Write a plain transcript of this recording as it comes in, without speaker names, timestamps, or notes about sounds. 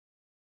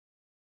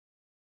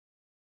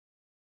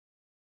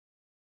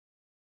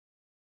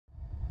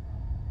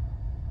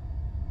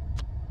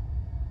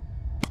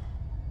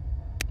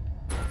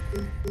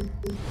Enemy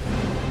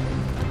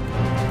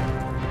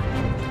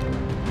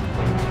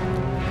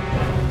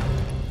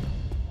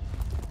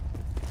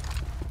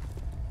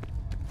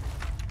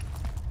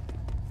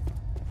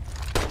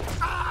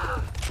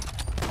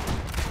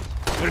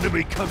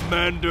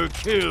commander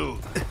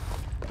killed.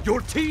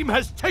 Your team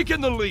has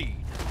taken the lead.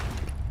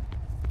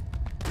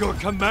 Your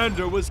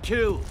commander was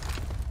killed.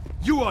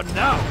 You are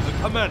now the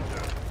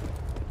commander.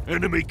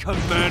 Enemy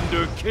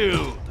commander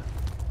killed.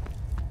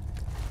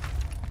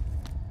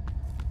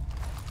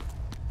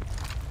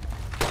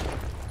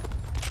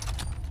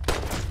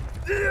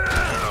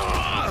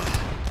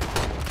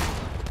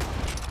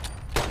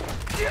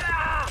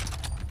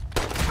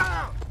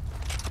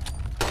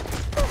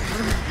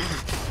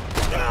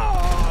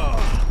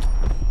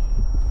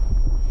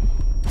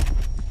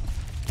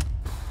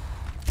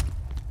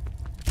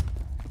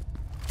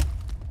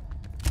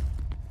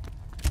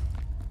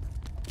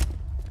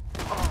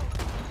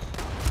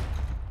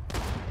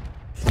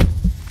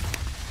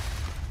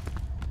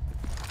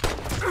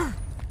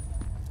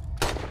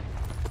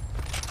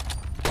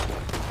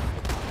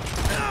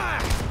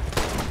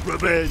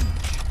 Revenge!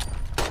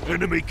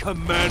 Enemy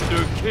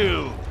commander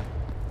killed!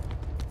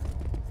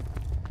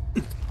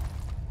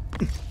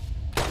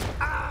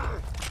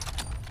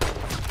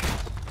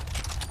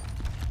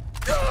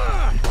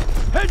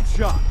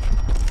 Headshot!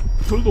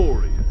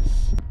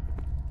 Glorious!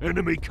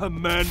 Enemy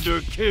commander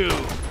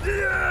killed!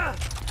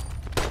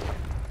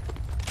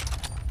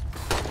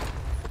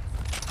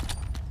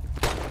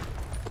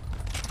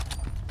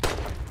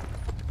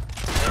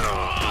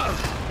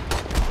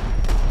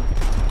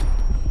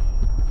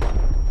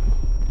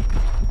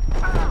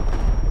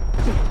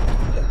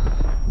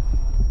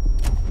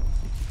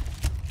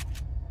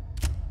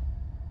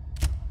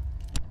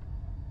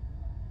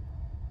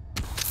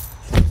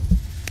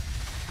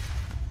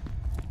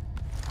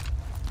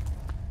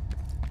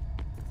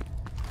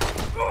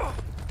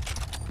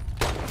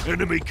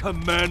 Enemy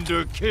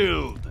commander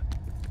killed!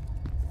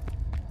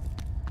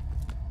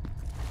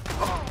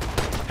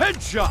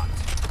 Headshot!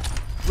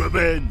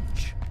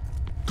 Revenge!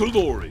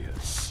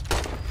 Glorious!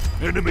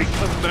 Enemy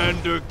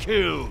commander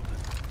killed!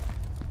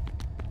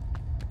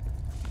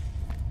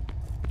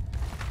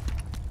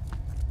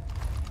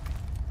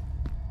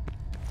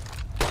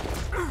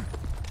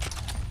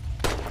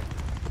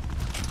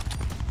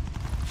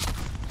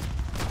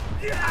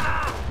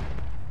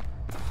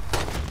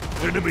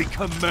 Enemy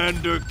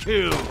commander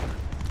killed!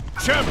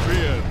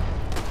 Champion!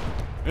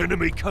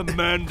 Enemy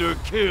commander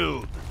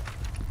killed!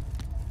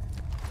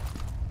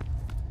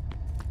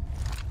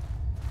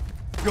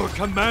 Your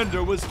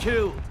commander was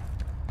killed!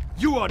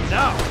 You are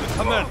now the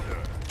commander!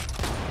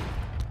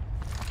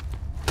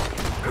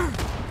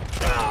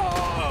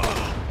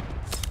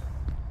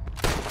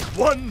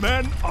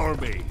 One-man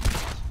army!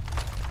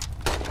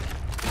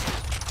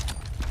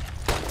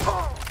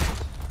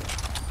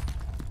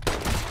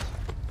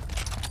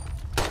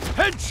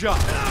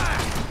 Headshot!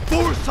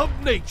 Force of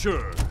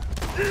nature!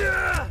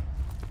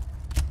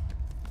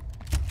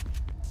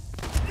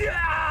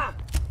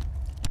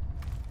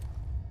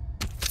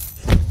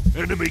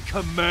 Enemy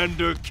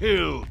commander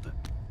killed!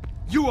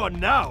 You are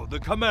now the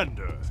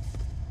commander!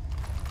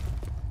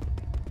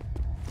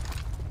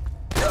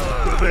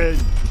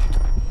 Revenge!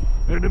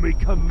 Enemy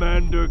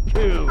commander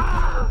killed!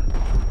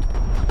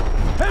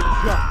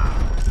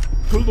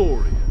 Headshot!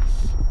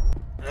 Glorious!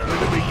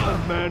 Enemy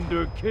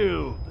commander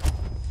killed!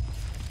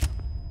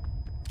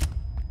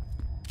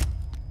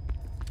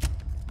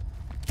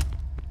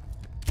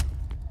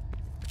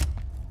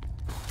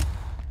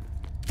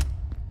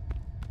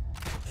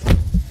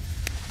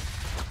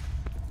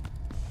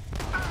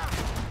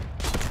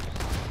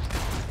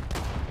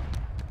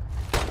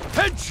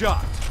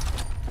 Headshot!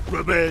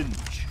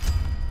 Revenge!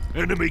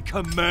 Enemy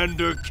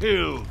commander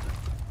killed!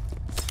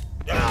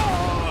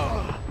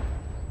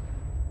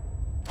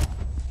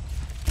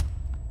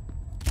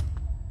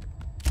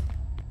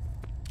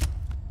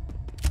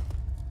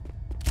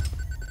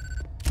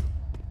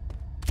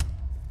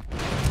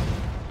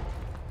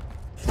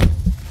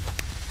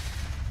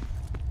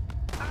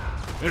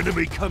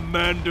 Enemy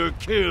commander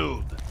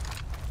killed!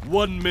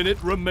 1 minute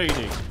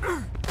remaining.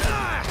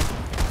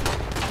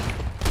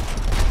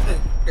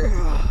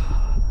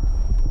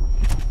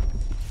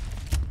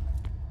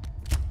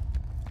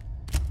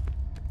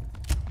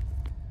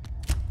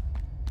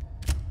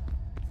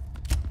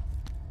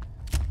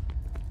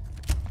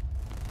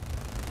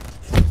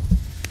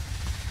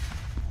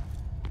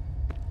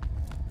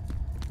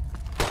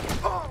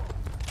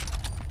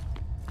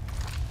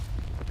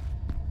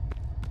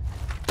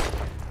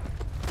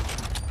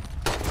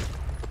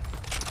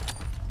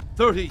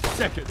 Thirty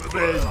seconds.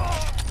 Revenge.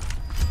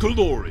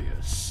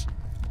 Glorious.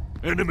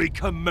 Enemy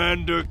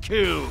commander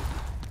killed.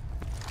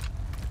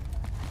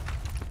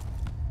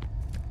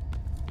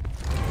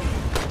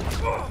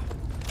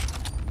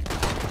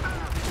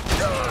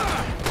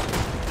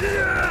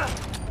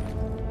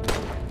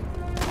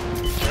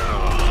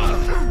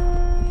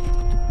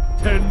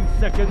 Ten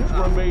seconds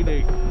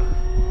remaining.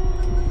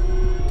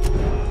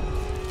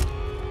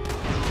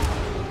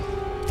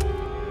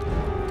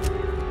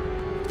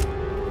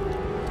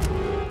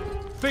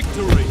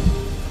 victory!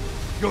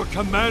 Your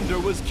commander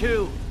was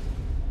killed.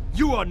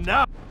 You are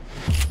now